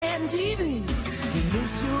and TV. You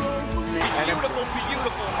miss your old familiar. Beautiful,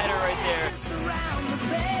 beautiful header right there.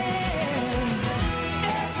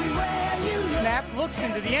 Snap, looks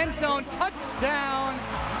into the end zone, touchdown,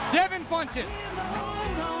 Devin Funchess.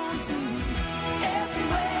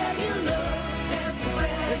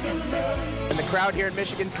 And the crowd here at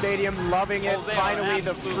Michigan Stadium loving it. Finally,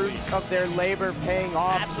 the fruits of their labor paying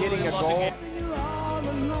off, getting a goal.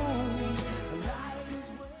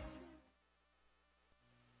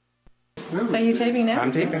 So you taping now?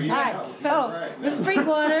 I'm taping. All right. So this is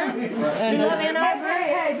Freakwater. We love Ann Arbor.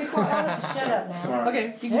 Hey, before shut up now. Sorry.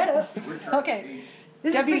 Okay, you shut up. Okay.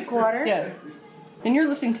 This is Freakwater. Yeah. And you're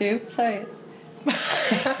listening to say it. I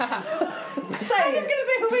was gonna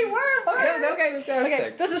say who we were. Yeah, that's fantastic.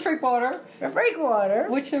 Okay. This is Freakwater. Freakwater.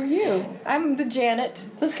 Which are you? I'm the Janet.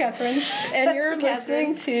 This is Catherine. And you're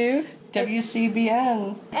listening to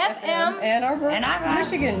WCBN FM Ann Arbor, Ann Arbor,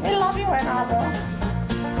 Michigan. We love you, Ann Arbor.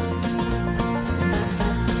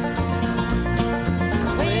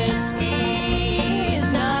 Whiskey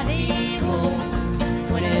is not evil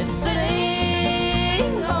when it's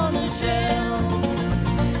sitting on the shelf.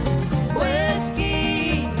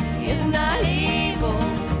 Whiskey is not evil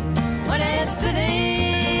when it's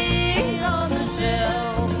sitting on the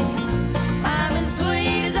shelf. I'm as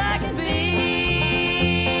sweet as I can be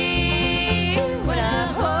when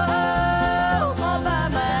I'm home all by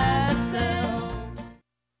myself.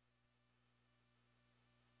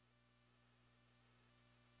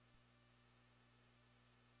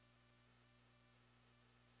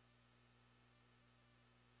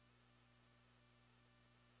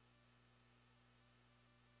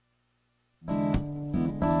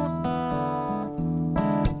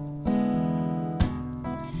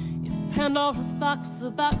 Pandora's box is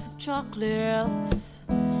a box of chocolates.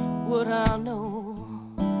 Would I know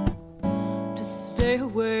to stay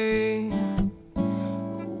away?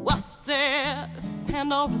 Oh, I said, if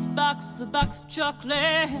Pandora's box is a box of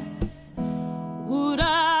chocolates, would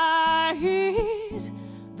I eat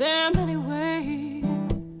them anyway?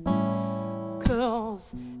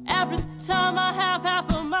 'Cause every time I have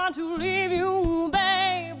half a mind to leave you,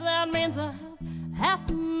 babe, that means I have half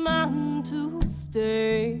a mind to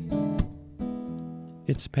stay.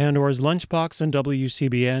 It's Pandora's Lunchbox on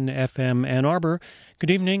WCBN FM Ann Arbor.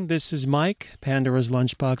 Good evening, this is Mike. Pandora's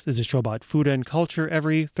Lunchbox is a show about food and culture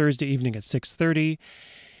every Thursday evening at 6:30.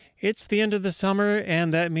 It's the end of the summer,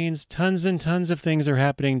 and that means tons and tons of things are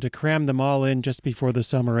happening to cram them all in just before the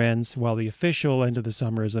summer ends, while the official end of the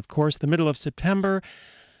summer is, of course, the middle of September.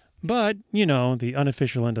 But, you know, the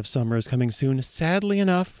unofficial end of summer is coming soon, sadly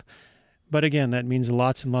enough. But again, that means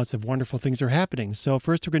lots and lots of wonderful things are happening. So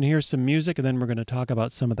first we're going to hear some music, and then we're going to talk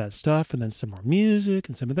about some of that stuff, and then some more music,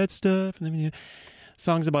 and some of that stuff, and then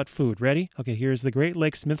songs about food. Ready? Okay, here's the Great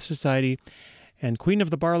Lakes Myth Society and Queen of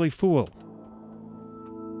the Barley Fool.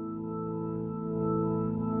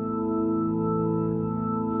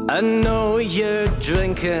 I know you're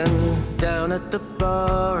drinking down at the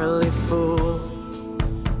Barley Fool.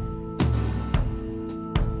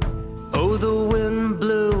 Oh, the wind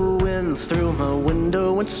blew in through my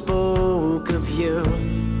window and spoke of you.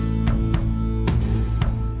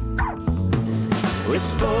 We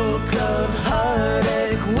spoke of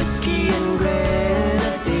heartache, whiskey, and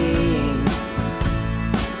grenadine.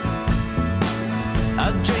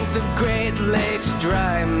 I drink the Great Lakes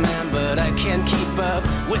dry, man, but I can't keep up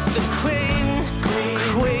with the queen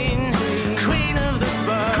of the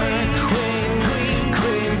barley,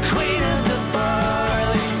 queen of the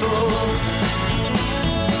barley fool.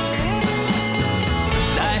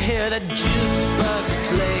 I hear the jukebox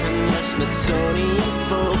playing the Smithsonian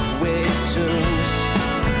folkways tunes,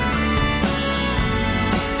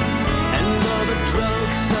 and all the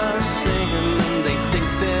drunks are singing and they think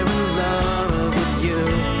they're in love with you.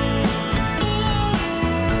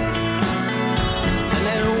 And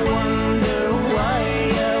they wonder why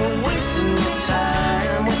you're wasting your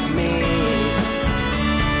time with me.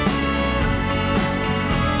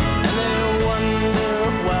 And they wonder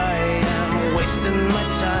why I'm wasting my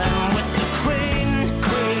time with the queen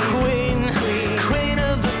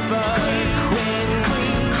of the barley,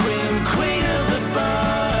 queen of the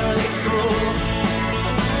barley fool.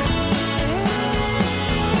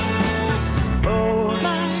 Oh,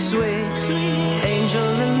 sweet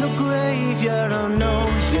angel in the graveyard, I know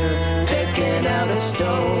you're picking out a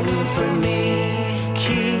stone for me.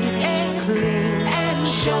 Keep clean and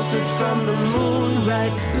sheltered from the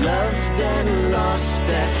moonlight, loved and lost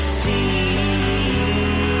at sea.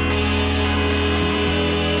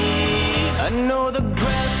 I know the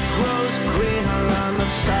grass grows greener on the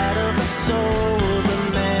side of a sober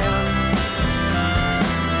man.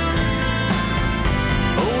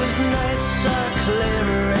 Oh, his nights are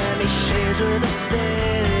clearer and he shaves with a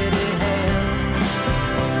steady hand.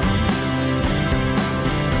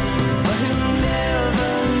 But he'll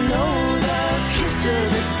never know the kiss of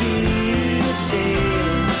the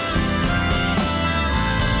guillotine,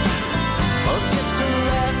 or get to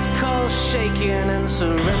last call shaking and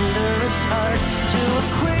surrender his heart to a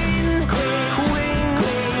queen.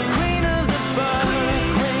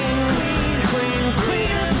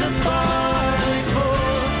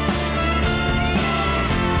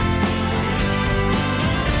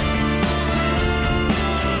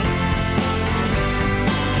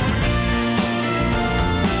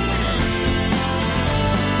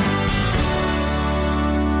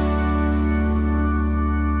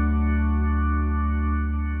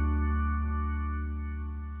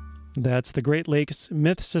 That's the Great Lakes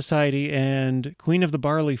Myth Society and Queen of the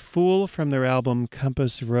Barley Fool from their album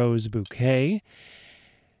Compass Rose Bouquet.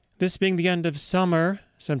 This being the end of summer,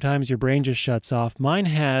 sometimes your brain just shuts off. Mine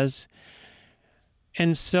has.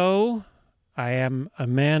 And so I am a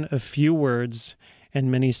man of few words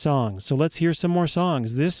and many songs. So let's hear some more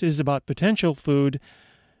songs. This is about potential food.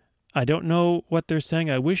 I don't know what they're saying.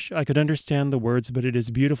 I wish I could understand the words, but it is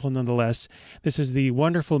beautiful nonetheless. This is the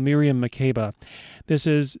wonderful Miriam Makeba.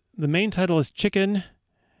 The main title is Chicken,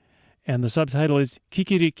 and the subtitle is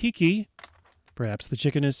Kikirikiki. Perhaps the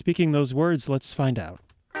chicken is speaking those words. Let's find out.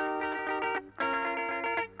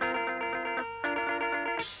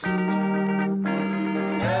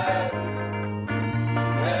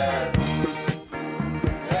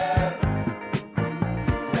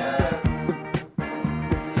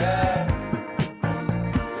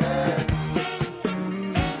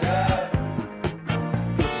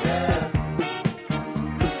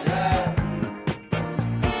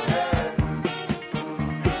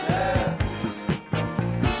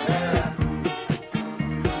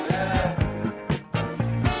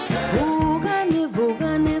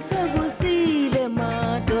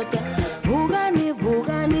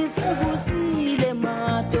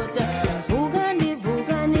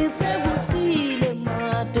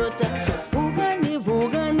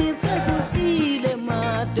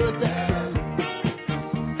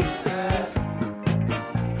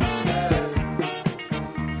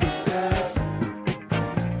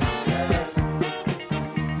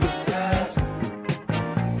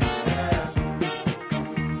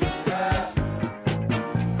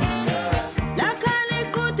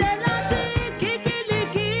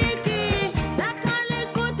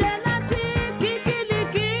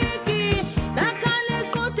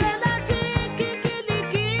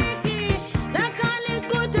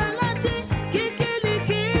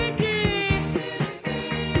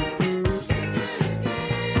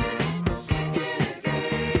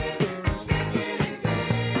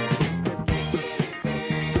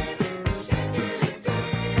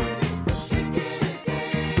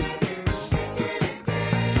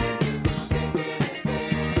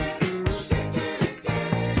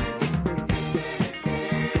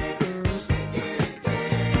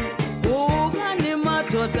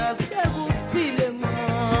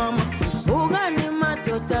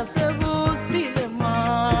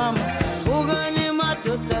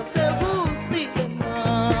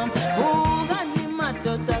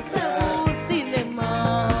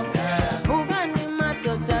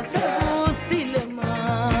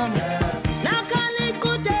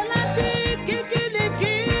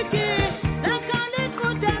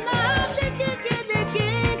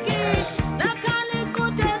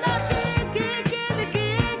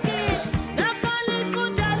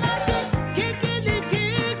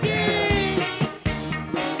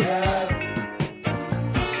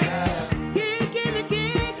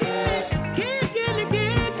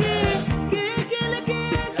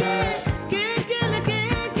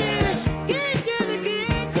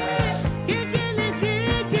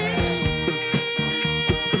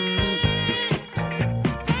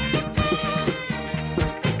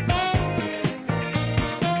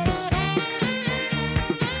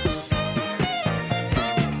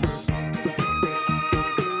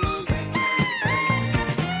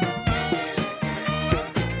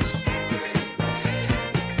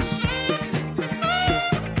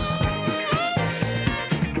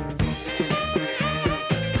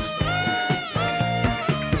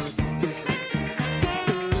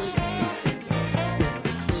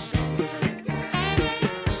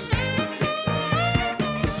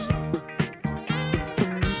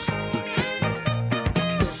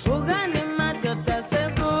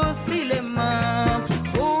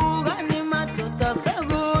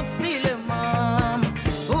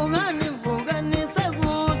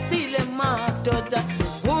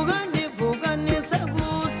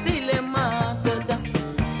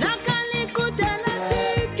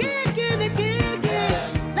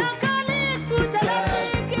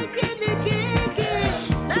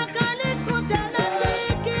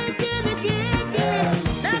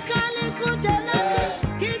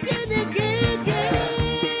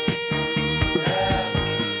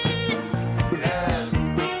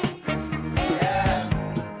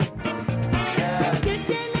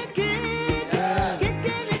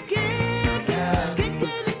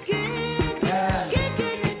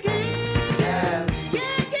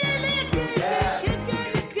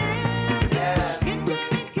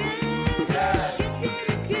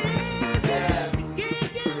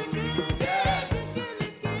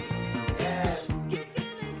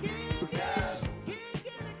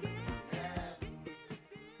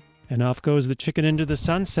 And off goes the chicken into the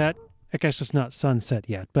sunset. I guess it's not sunset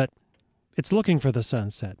yet, but it's looking for the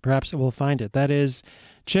sunset. Perhaps it will find it. That is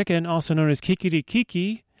Chicken, also known as Kikiri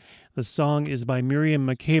Kiki. The song is by Miriam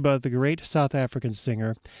Makeba, the great South African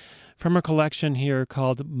singer, from a collection here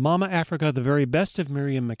called Mama Africa, the Very Best of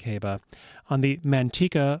Miriam Makeba, on the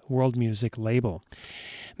Mantika World Music label.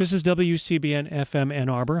 This is WCBN FM Ann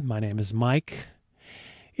Arbor. My name is Mike.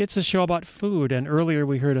 It's a show about food, and earlier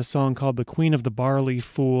we heard a song called The Queen of the Barley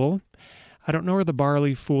Fool. I don't know where the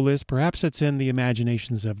barley fool is. Perhaps it's in the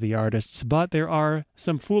imaginations of the artists, but there are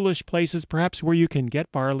some foolish places, perhaps where you can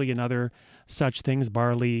get barley and other such things,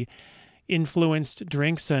 barley-influenced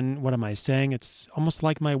drinks, and what am I saying? It's almost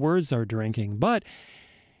like my words are drinking, but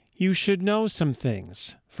you should know some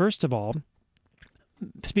things. First of all,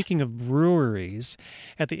 speaking of breweries,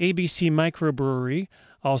 at the ABC Microbrewery,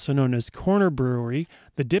 also known as Corner Brewery,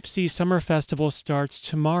 the Dipsy Summer Festival starts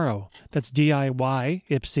tomorrow. That's DIY,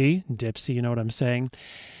 Dipsy, you know what I'm saying.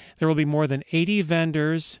 There will be more than 80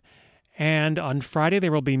 vendors, and on Friday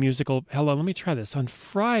there will be musical... Hello, let me try this. On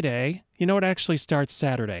Friday, you know what, actually starts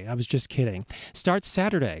Saturday. I was just kidding. Starts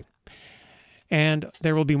Saturday. And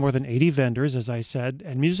there will be more than 80 vendors, as I said,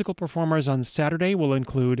 and musical performers on Saturday will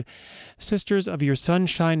include Sisters of Your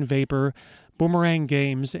Sunshine Vapor, Boomerang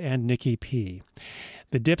Games, and Nikki P.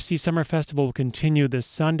 The Dipsy Summer Festival will continue this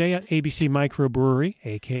Sunday at ABC Microbrewery,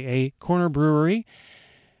 a.k.a. Corner Brewery,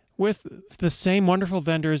 with the same wonderful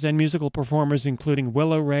vendors and musical performers, including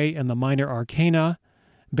Willow Ray and the Minor Arcana,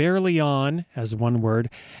 Barely On, as one word,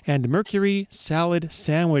 and Mercury Salad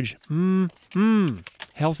Sandwich.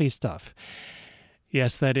 Healthy stuff.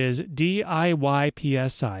 Yes, that is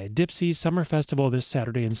DIYPSI, Dipsy Summer Festival this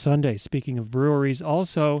Saturday and Sunday. Speaking of breweries,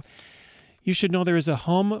 also, you should know there is a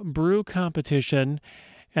home brew competition,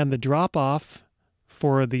 and the drop-off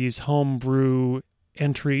for these home brew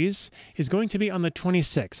entries is going to be on the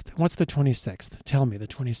 26th. What's the 26th? Tell me the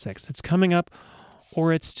 26th. It's coming up,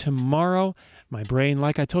 or it's tomorrow. My brain,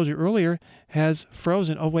 like I told you earlier, has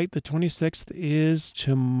frozen. Oh, wait, the 26th is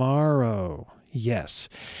tomorrow. Yes.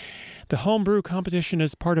 The homebrew competition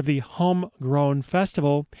is part of the Homegrown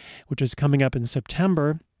Festival, which is coming up in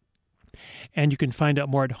September. And you can find out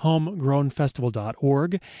more at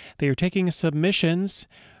homegrownfestival.org. They are taking submissions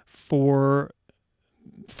for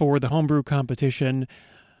the homebrew competition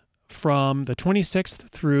from the 26th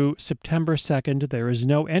through September 2nd. There is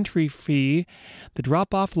no entry fee. The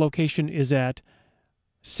drop-off location is at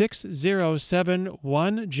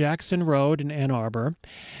 6071 Jackson Road in Ann Arbor.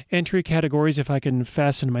 Entry categories, if I can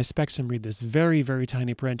fasten my specs and read this very, very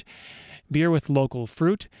tiny print: beer with local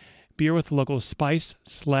fruit, beer with local spice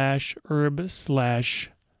 / herb /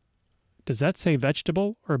 does that say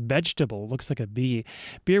vegetable or vegetable? Looks like a B.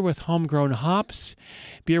 Beer with homegrown hops,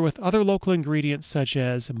 beer with other local ingredients such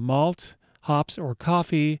as malt, hops, or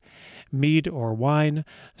coffee, mead or wine,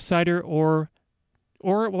 cider, or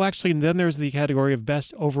well, actually, then there's the category of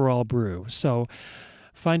best overall brew. So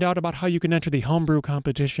find out about how you can enter the homebrew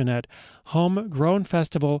competition at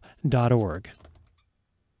homegrownfestival.org.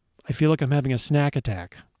 I feel like I'm having a snack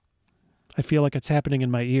attack. I feel like it's happening in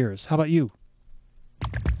my ears. How about you?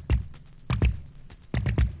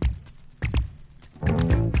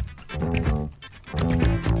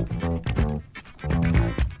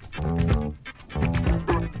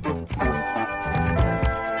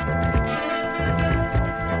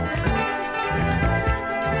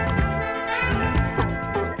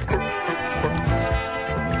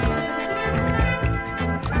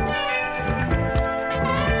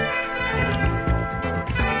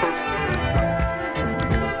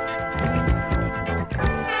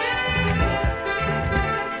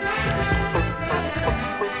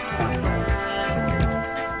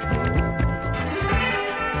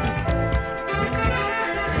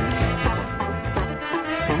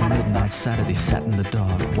 Saturday sat in the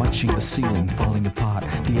dark, watching the ceiling falling apart.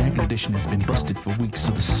 The air conditioner has been busted for weeks,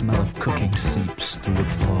 so the smell of cooking seeps through the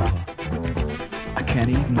floor. I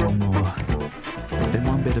can't eat no more. They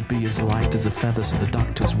want me to be as light as a feather, so the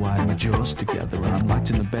doctors wired my jaws together. And I'm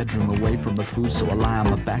locked in the bedroom away from the food, so I lie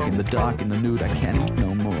on my back in the dark, in the nude. I can't eat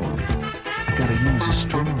no more. I gotta use a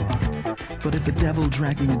straw. But if the devil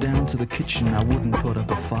dragged me down to the kitchen, I wouldn't put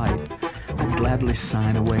up a fight. I'd gladly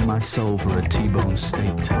sign away my soul for a T-bone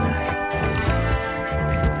steak tonight.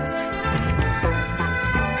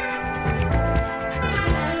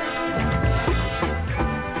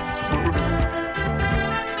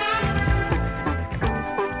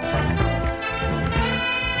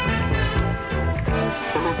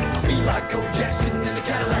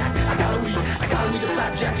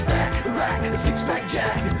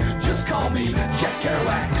 Just call me Jack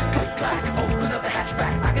Kerouac. Click clack, open up the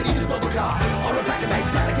hatchback. I can eat a bubble car or a pack of make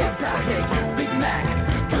that I can't pack.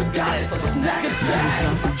 snack attack.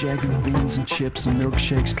 Sausage, egg, and beans and chips and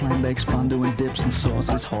milkshakes, clam bakes, fondue and dips and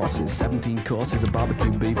sauces, horses, 17 courses of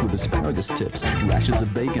barbecue beef with asparagus tips, rashes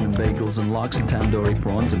of bacon and bagels and lox and tandoori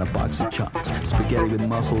prawns and a box of chocks, spaghetti with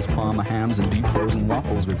mussels, parma hams and deep frozen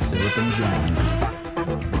waffles with syrup and jam.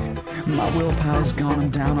 My willpower's gone, I'm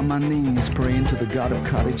down on my knees, praying to the god of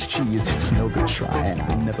cottage cheese. It's no good trying,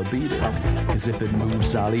 I'll never beat it, cause if it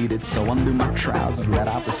moves, I'll eat it. So undo my trousers, let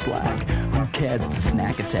out the slack. Who cares, it's a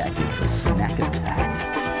snack attack, it's a snack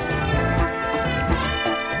attack.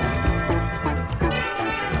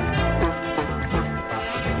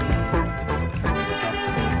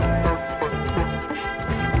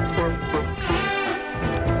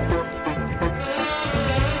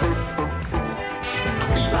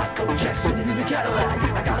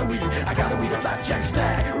 I gotta weed a flapjack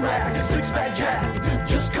stack, rag, a six-pack jack.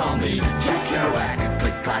 Just call me Jack Kerouac.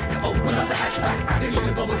 Click clack, open up the hatchback. I can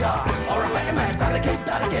eat a bubble car or a pack of Mac.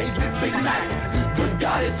 Battlegate, Big Mac. Good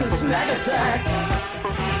God, it's a snack attack.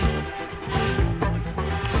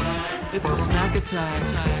 It's a snack attack.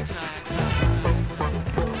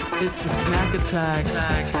 It's a snack attack.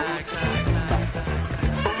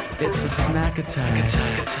 It's a snack attack.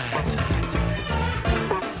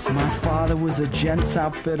 My father was a gent's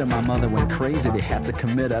outfitter. My mother went crazy, they had to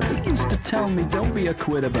commit her. They used to tell me, don't be a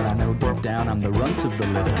quitter, but I know deep down I'm the runt of the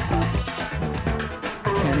litter.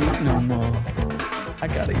 I can't eat no more, I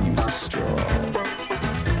gotta use a straw.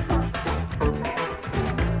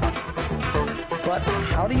 But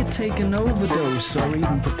how do you take an overdose or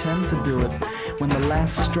even pretend to do it when the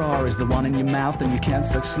last straw is the one in your mouth and you can't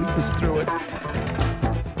suck sleepers through it?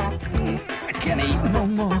 I can't eat no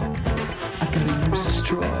more, I gotta use a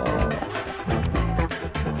straw.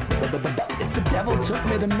 If the devil took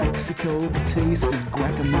me to Mexico to taste his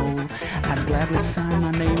guacamole, I'd gladly sign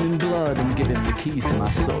my name in blood and give him the keys to my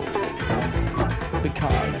soul.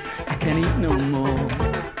 Because I can't eat no more,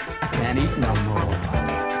 I can't eat no more.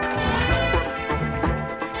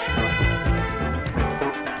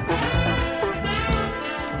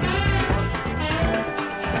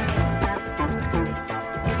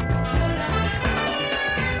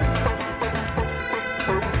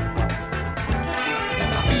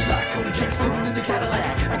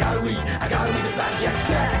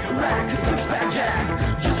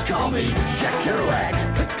 Jack Kerouac,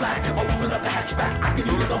 click clack, open up the hatchback. I can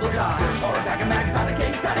eat a bubble car or a bag of Mac.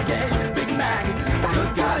 Battlegate, Big Mac.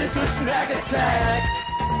 Good God, it's a snack attack.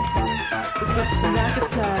 It's a snack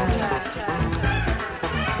attack.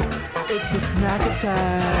 It's a snack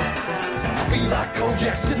attack. I feel like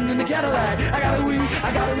Kojak sitting in the Cadillac. I gotta read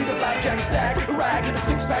a flapjack stack, a rag and a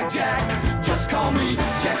six-pack jack. Just call me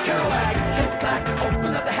Jack Kerouac. Click clack,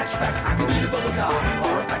 open up the hatchback. I can eat a bubble car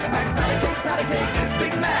or a pack of Mac. Battlegate,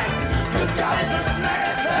 Big Mac. Good God, it's a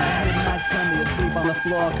snack attack. Midnight Sunday, asleep on the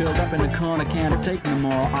floor, curled up in the corner, can't take no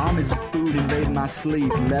more. Armies of food invading my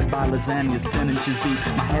sleep, led by lasagnas 10 inches deep.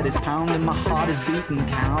 My head is pounding, my heart is beating.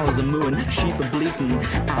 Cows are mooing, sheep are bleating.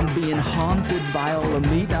 I'm being haunted by all the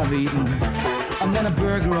meat I've eaten. And then a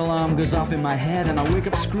burglar alarm goes off in my head, and I wake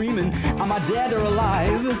up screaming, am I dead or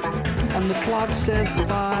alive? And the clock says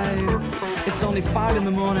 5. It's only 5 in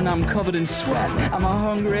the morning, I'm covered in sweat. Am I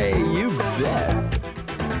hungry? You bet.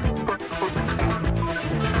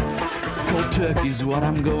 Cold turkey's what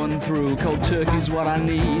I'm going through, cold turkey's what I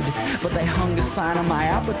need. But they hung a sign on my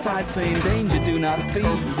appetite saying, danger, do not feed.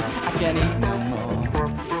 I can't eat no more,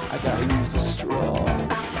 I gotta use a straw.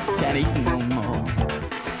 Can't eat no more,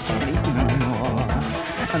 can't eat no more.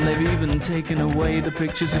 And they've even taken away the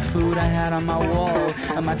pictures of food I had on my wall.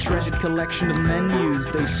 And my treasured collection of menus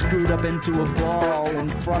they screwed up into a ball. In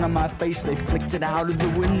front of my face they flicked it out of the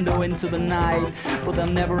window into the night. But they'll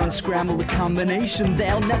never unscramble the combination,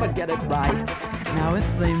 they'll never get it right. Now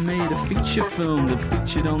if they made a feature film that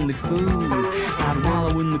featured only food, I'd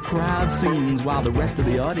wallow in the crowd scenes while the rest of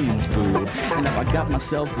the audience booed. And if I got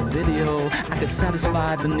myself a video, I could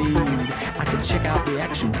satisfy the need. I could check out the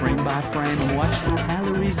action frame by frame and watch the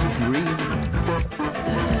calories agree.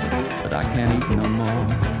 But I can't eat no more,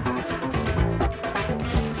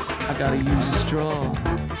 I gotta use a straw.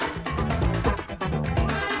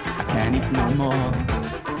 I can't eat no more,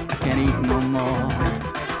 I can't eat no more,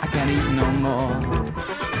 I can't eat no more,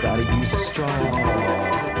 gotta use a straw.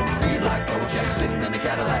 Feel like Kojak sitting in the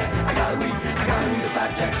Cadillac. I gotta read a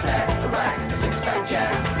flapjack stack, a rag, a six-pack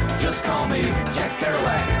jack. Just call me Jack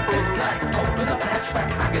Kerouac. Click clack, open up the hatchback.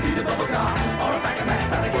 I could eat a bubble car or a pack of Mac.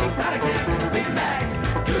 Battlegate, Big Mac.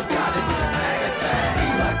 Good God, it's a snack attack.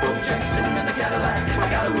 Feel like Kojak sitting in the Cadillac. I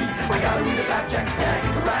gotta read a flapjack stack,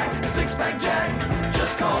 a rag, a six-pack jack.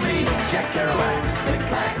 Just call me Jack Kerouac. Click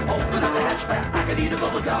clack, open up the hatchback. I could eat a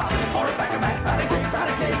bubble car or a pack of Mac.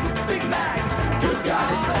 Battlegate, Big Mac.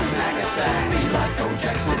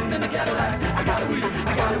 weed.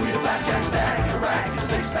 I got a weed, a flapjack stack, a rack, a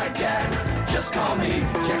six-pack jack. Just call me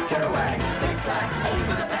Jack Kerouac. Big black,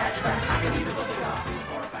 open up the hatchback. I can eat a bubble gum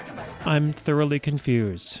or a pack of back. I'm thoroughly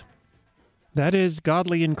confused. That is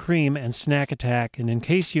Godley and Cream and Snack Attack. And in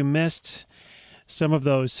case you missed some of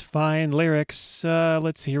those fine lyrics,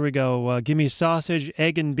 let's see, here we go. Give me sausage,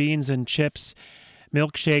 egg and beans and chips,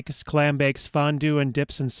 milkshakes, clam bakes, fondue and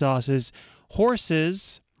dips and sauces,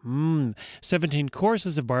 horses, 17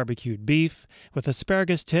 courses of barbecued beef with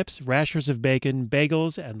asparagus tips, rashers of bacon,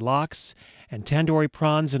 bagels and lox, and tandoori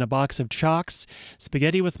prawns in a box of chocks,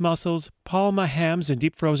 spaghetti with mussels, palma hams and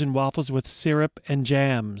deep frozen waffles with syrup and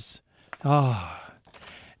jams.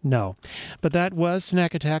 No. But that was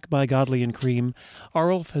Snack Attack by Godley and Cream.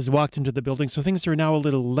 Arulf has walked into the building, so things are now a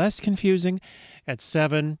little less confusing. At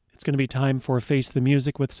 7, it's going to be time for Face the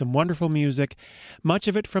Music with some wonderful music, much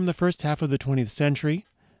of it from the first half of the 20th century.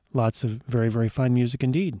 Lots of very, very fine music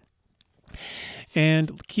indeed.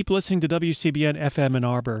 And keep listening to WCBN FM Ann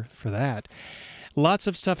Arbor for that. Lots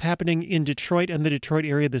of stuff happening in Detroit and the Detroit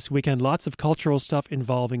area this weekend. Lots of cultural stuff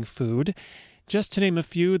involving food. Just to name a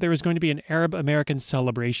few, there is going to be an Arab American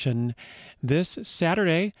celebration this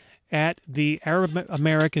Saturday at the Arab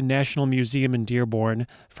American National Museum in Dearborn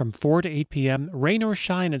from 4 to 8 p.m. Rain or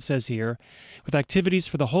shine, it says here, with activities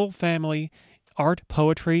for the whole family, art,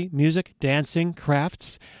 poetry, music, dancing,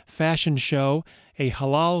 crafts, fashion show, a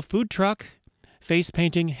halal food truck, face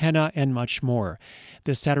painting, henna, and much more.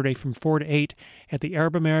 This Saturday from 4 to 8 at the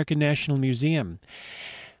Arab American National Museum.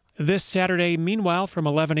 This Saturday, meanwhile, from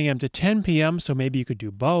 11 a.m. to 10 p.m., so maybe you could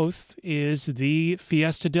do both, is the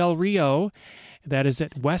Fiesta del Rio. That is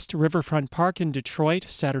at West Riverfront Park in Detroit,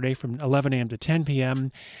 Saturday from 11 a.m. to 10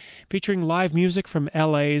 p.m., featuring live music from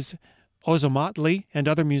LA's Ozomatli and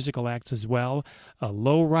other musical acts as well, a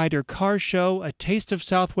lowrider car show, a taste of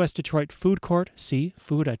Southwest Detroit food court, see,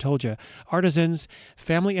 food, I told you, artisans,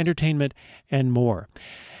 family entertainment, and more.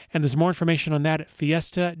 And there's more information on that at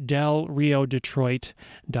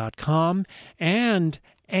fiestadelriodetroit.com. And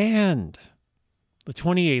the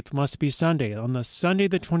 28th must be Sunday. On the Sunday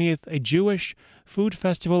the 28th, a Jewish food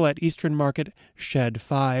festival at Eastern Market, Shed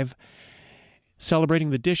 5, celebrating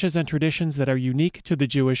the dishes and traditions that are unique to the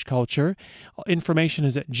Jewish culture. Information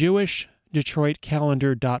is at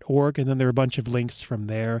jewishdetroitcalendar.org, and then there are a bunch of links from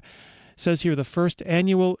there. It says here the first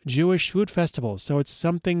annual Jewish Food Festival, so it's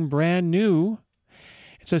something brand new.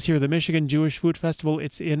 It says here the Michigan Jewish Food Festival,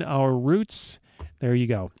 it's in our roots. There you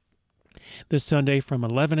go. This Sunday from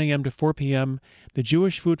 11 a.m. to 4 p.m., the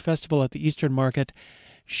Jewish Food Festival at the Eastern Market,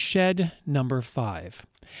 Shed number 5.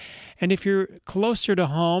 And if you're closer to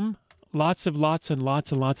home, lots and lots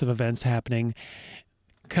of events happening.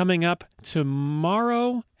 Coming up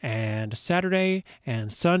tomorrow and Saturday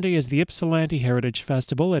and Sunday is the Ypsilanti Heritage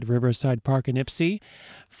Festival at Riverside Park in Ypsi.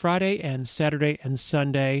 Friday and Saturday and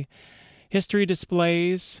Sunday, history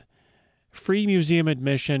displays, free museum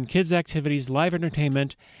admission, kids' activities, live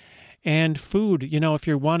entertainment, and food. You know, if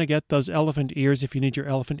you want to get those elephant ears, if you need your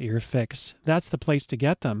elephant ear fix, that's the place to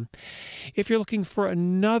get them. If you're looking for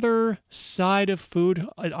another side of food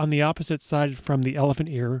on the opposite side from the elephant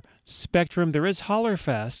ear spectrum, there is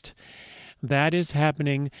Hollerfest. That is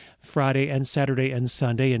happening Friday and Saturday and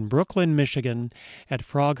Sunday in Brooklyn, Michigan at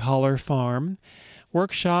Frog Holler Farm.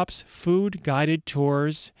 Workshops, food, guided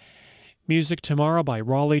tours. Music tomorrow by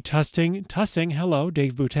Raleigh Tussing, hello,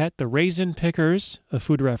 Dave Boutet, the Raisin Pickers, a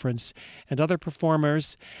food reference, and other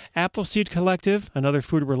performers. Appleseed Collective, another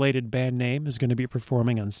food-related band name, is going to be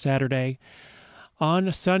performing on Saturday. On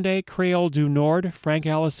Sunday, Creole du Nord, Frank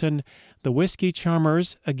Allison, the Whiskey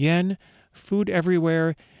Charmers, again, food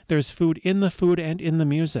everywhere. There's food in the food and in the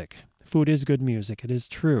music. Food is good music, it is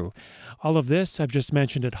true. All of this I've just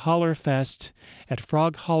mentioned at Hollerfest at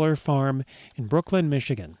Frog Holler Farm in Brooklyn,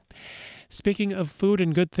 Michigan. Speaking of food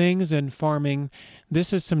and good things and farming,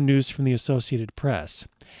 this is some news from the Associated Press.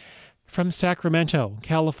 From Sacramento,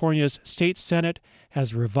 California's state Senate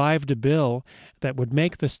has revived a bill that would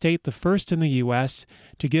make the state the first in the U.S.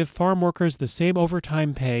 to give farm workers the same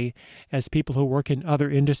overtime pay as people who work in other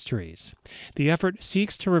industries. The effort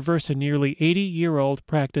seeks to reverse a nearly 80-year-old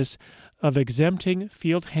practice of exempting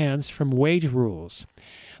field hands from wage rules.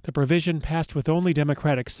 The provision passed with only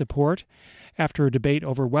Democratic support after a debate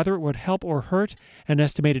over whether it would help or hurt an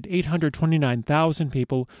estimated 829,000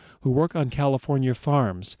 people who work on California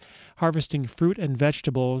farms, harvesting fruit and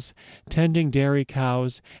vegetables, tending dairy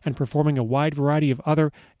cows, and performing a wide variety of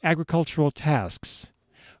other agricultural tasks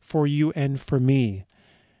for you and for me.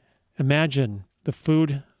 Imagine the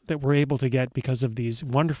food that we're able to get because of these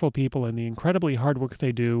wonderful people and the incredibly hard work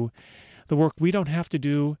they do, the work we don't have to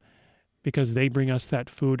do because they bring us that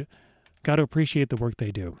food. Got to appreciate the work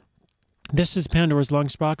they do. This is Pandora's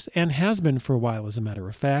Lunchbox, and has been for a while, as a matter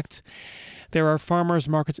of fact. There are farmers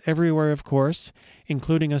markets everywhere, of course,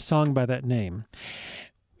 including a song by that name.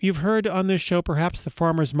 You've heard on this show perhaps the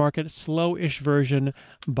Farmer's Market slow-ish version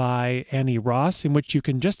by Annie Ross, in which you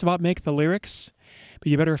can just about make the lyrics, but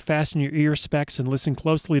you better fasten your ear specs and listen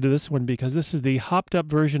closely to this one, because this is the hopped-up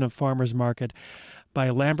version of Farmer's Market by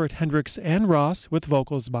Lambert, Hendricks, and Ross, with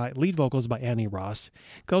lead vocals by Annie Ross.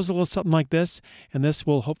 Goes a little something like this, and this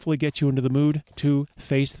will hopefully get you into the mood to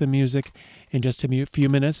face the music in just a few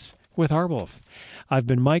minutes with Arwolf. I've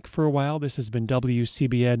been Mike for a while. This has been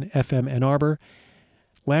WCBN FM Ann Arbor.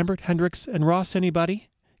 Lambert, Hendricks, and Ross, anybody?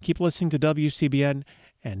 Keep listening to WCBN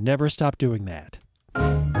and never stop doing that.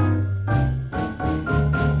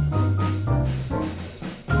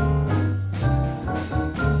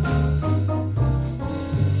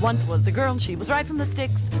 Once was a girl and she was right from the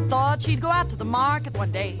sticks. Thought she'd go out to the market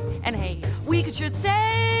one day. And hey, we could sure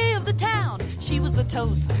say of the town, she was the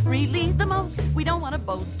toast, really the most. We don't want to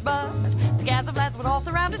boast, but scads of lads would all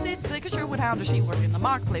surround us. It's sick, sure would hound her. She worked in the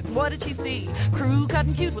marketplace. What did she see? Crew cut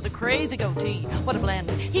and cute with a crazy goatee. What a blend.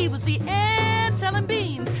 He was the end selling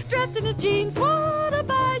beans, dressed in his jeans. What a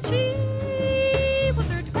bite. She was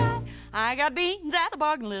her to cry. I got beans at the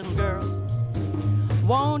bargain, little girl.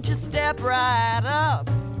 Won't you step right up?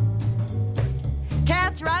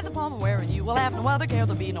 Cast your eyes upon where, and you will have no other care.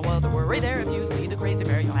 There'll be no other worry there. If you see the crazy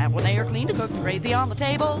bear, you'll have when they are clean to cook the crazy on the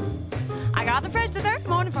table. I got them fresh this very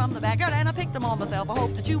morning from the backyard, and I picked them all myself. I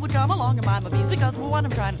hope that you would come along and buy my beans, because what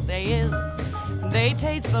I'm trying to say is they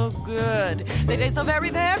taste so good. They taste so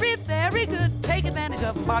very, very, very good. Take advantage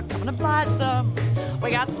of them, Mark, come and apply some.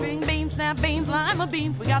 We got string beans, snap beans, lima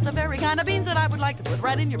beans. We got the very kind of beans that I would like to put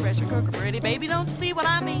right in your pressure cooker. Pretty baby, don't you see what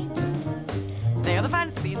I mean? They are the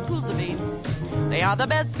finest beans, pools of beans. They are the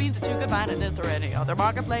best beans that you could find in this or any other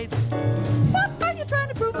marketplace. What are you trying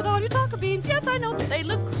to prove with all your talk of beans? Yes, I know that they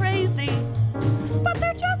look crazy, but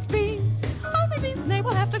they're just beans. Only beans, and they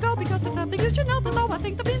will have to go because of something you should know. That though I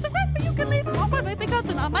think the beans are great, but you can leave them all my way because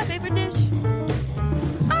they're not my favorite dish.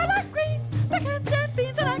 I like greens, but can't stand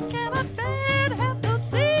beans, and I cannot bear to have those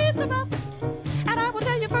seeds about them. And I will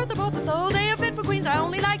tell you furthermore that though they are fit for queens, I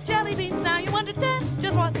only like jelly beans. Now you understand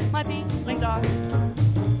just what my feelings are.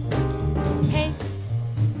 Hey,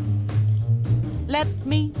 let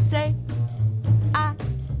me say, I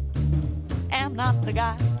am not the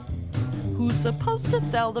guy who's supposed to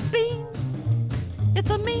sell the beans. It's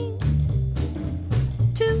a means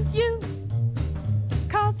to you,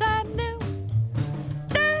 'cause I knew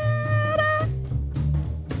that I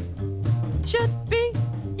should be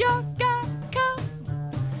your guy. Come,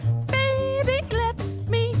 baby, let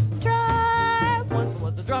me try. Once I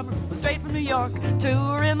was a drummer who was straight from New York,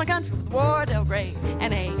 touring the country with Wardell Gray.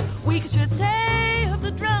 And hey, we should say of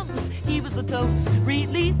the drums, he was the toast,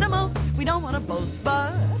 really the most. We don't want to boast,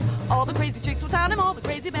 but all the crazy chicks would hound him, all the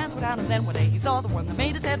crazy bands would hound him. Then one day he saw the one that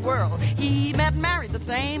made his head whirl. He met and married the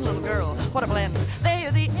same little girl. What a blend. They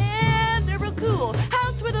are the end, they're real cool.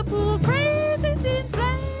 House with a pool, crazy scenes,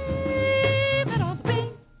 flaming on the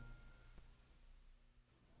beans.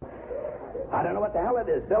 I don't know what the hell it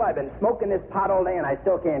is, Bill. I've been smoking this pot all day and I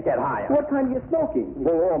still can't get high. What kind are you smoking?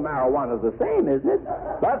 Well, all marijuana's the same, isn't it?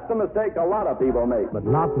 That's the mistake a lot of people make. But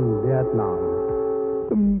not in Vietnam.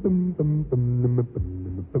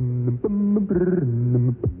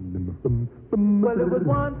 Well, it was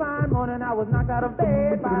one fine morning I was knocked out of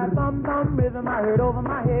bed by some rhythm I heard over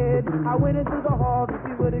my head. I went into the hall to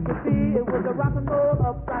see what it could be. It was a rock and roll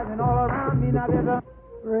uprising all around me. Now there's a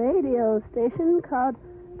radio station called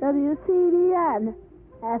WCBN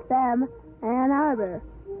FM Ann Arbor,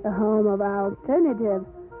 the home of alternative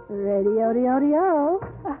radio.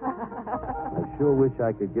 I sure wish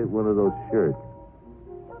I could get one of those shirts.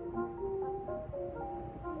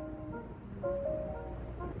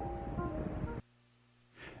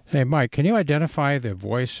 Hey, Mike, can you identify the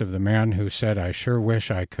voice of the man who said, I sure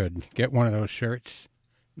wish I could get one of those shirts?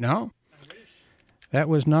 No? That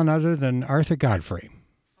was none other than Arthur Godfrey.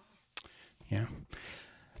 Yeah.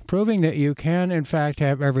 Proving that you can, in fact,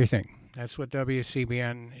 have everything. That's what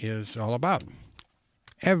WCBN is all about.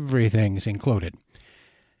 Everything's included.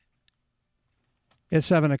 It's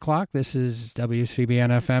 7 o'clock. This is WCBN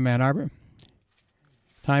FM Ann Arbor.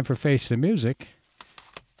 Time for Face the Music.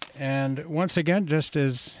 And once again, just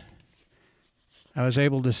as I was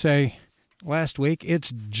able to say last week,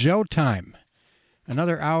 it's Joe time.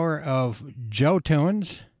 Another hour of Joe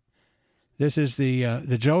tunes. This is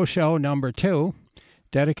the Joe Show number 2,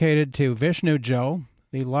 dedicated to Vishnu Joe,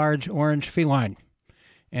 the large orange feline,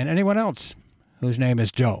 and anyone else whose name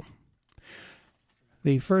is Joe.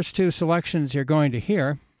 The first 2 selections you're going to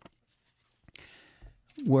hear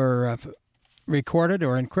were recorded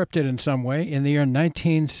or encrypted in some way in the year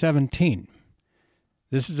 1917.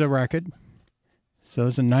 This is a record, so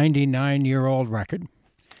it's a 99-year-old record.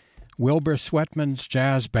 Wilbur Sweatman's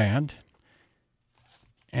Jazz Band,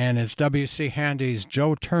 and it's W.C. Handy's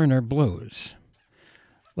Joe Turner Blues.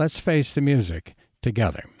 Let's face the music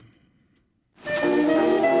together.